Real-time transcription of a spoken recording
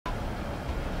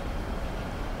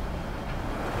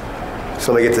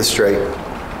So let me get this straight.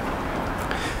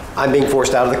 I'm being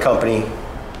forced out of the company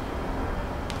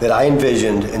that I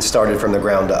envisioned and started from the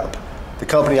ground up. The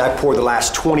company I poured the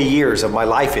last 20 years of my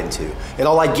life into. And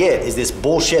all I get is this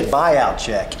bullshit buyout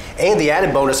check and the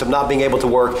added bonus of not being able to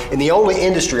work in the only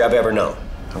industry I've ever known.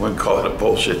 I wouldn't call it a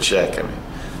bullshit check. I mean,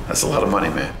 that's a lot of money,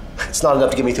 man. It's not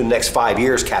enough to get me through the next 5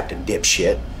 years, Captain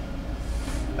Dipshit.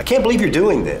 I can't believe you're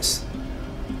doing this.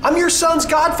 I'm your son's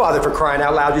godfather, for crying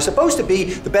out loud. You're supposed to be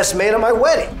the best man at my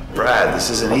wedding. Brad,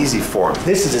 this isn't easy for me.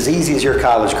 This is as easy as your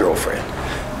college girlfriend.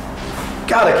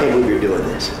 God, I can't believe you're doing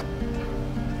this.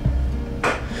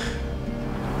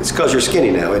 It's because you're skinny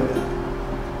now, isn't it?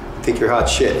 You think you're hot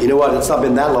shit. You know what? It's not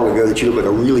been that long ago that you look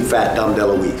like a really fat, dumb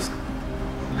DeLuise.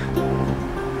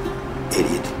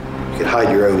 Idiot. You could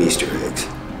hide your own Easter eggs.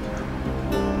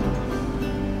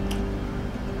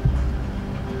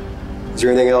 Is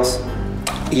there anything else?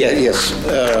 Yes.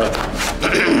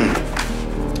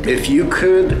 If you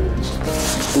could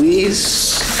please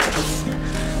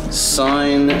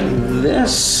sign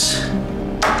this.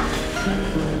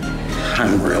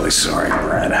 I'm really sorry,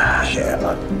 Brad.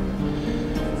 Yeah.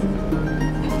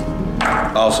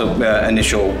 Also,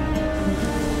 initial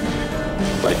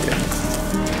right there.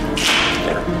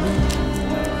 There.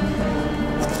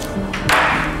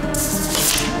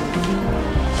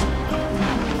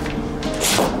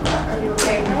 Are you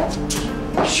okay, Brad?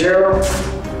 Cheryl,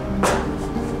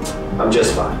 I'm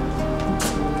just fine.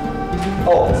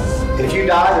 Oh, and if you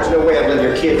die, there's no way I'm letting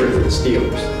your kid root for the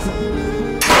Steelers.